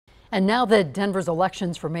And now that Denver's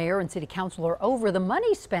elections for mayor and city council are over, the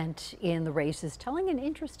money spent in the race is telling an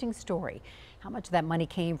interesting story. How much of that money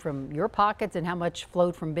came from your pockets and how much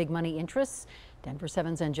flowed from big money interests? Denver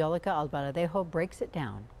 7's Angelica Albaladejo breaks it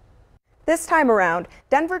down. This time around,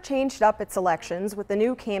 Denver changed up its elections with the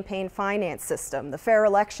new campaign finance system, the Fair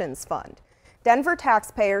Elections Fund. Denver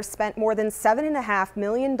taxpayers spent more than $7.5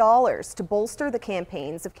 million to bolster the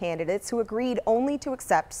campaigns of candidates who agreed only to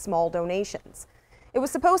accept small donations. It was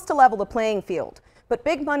supposed to level the playing field, but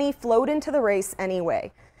big money flowed into the race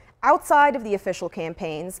anyway. Outside of the official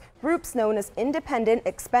campaigns, groups known as independent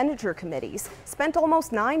expenditure committees spent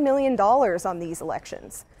almost $9 million on these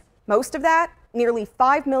elections. Most of that, nearly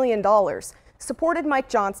 $5 million, supported Mike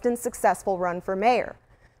Johnston's successful run for mayor.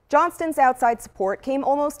 Johnston's outside support came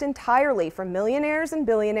almost entirely from millionaires and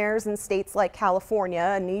billionaires in states like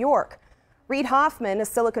California and New York. Reid Hoffman, a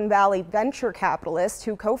Silicon Valley venture capitalist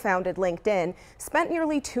who co-founded LinkedIn, spent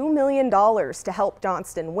nearly $2 million to help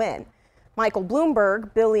Johnston win. Michael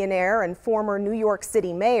Bloomberg, billionaire and former New York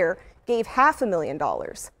City mayor, gave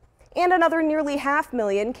 $500,000. And another nearly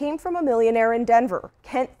 $500,000 came from a millionaire in Denver,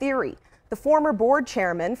 Kent Thiry, the former board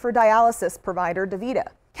chairman for dialysis provider DaVita.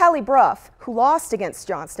 Callie Brough, who lost against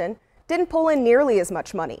Johnston, didn't pull in nearly as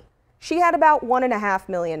much money. She had about $1.5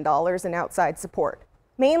 million in outside support,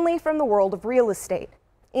 mainly from the world of real estate,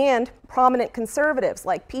 and prominent conservatives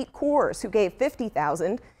like Pete Coors, who gave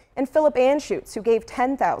 $50,000, and Philip Anschutz, who gave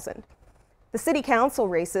 $10,000. The city council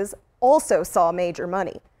races also saw major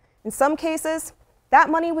money. In some cases, that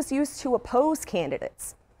money was used to oppose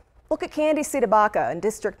candidates. Look at Candy Sidabaca in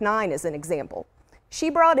District 9 as an example. She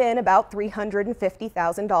brought in about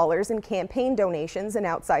 $350,000 in campaign donations and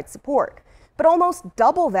outside support, but almost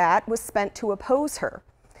double that was spent to oppose her.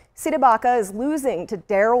 Sidabaca is losing to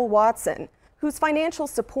Darrell Watson, whose financial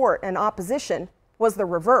support and opposition was the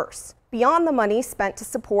reverse. Beyond the money spent to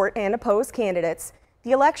support and oppose candidates,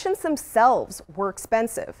 the elections themselves were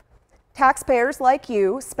expensive. Taxpayers like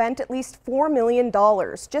you spent at least $4 million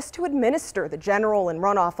just to administer the general and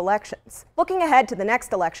runoff elections. Looking ahead to the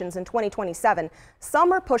next elections in 2027,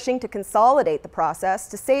 some are pushing to consolidate the process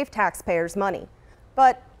to save taxpayers money.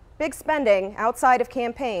 But big spending outside of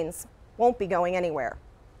campaigns won't be going anywhere.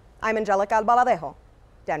 I'm Angelica Albaladejo,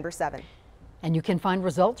 Denver 7. And you can find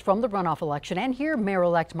results from the runoff election and hear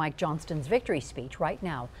Mayor-elect Mike Johnston's victory speech right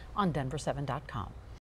now on Denver7.com.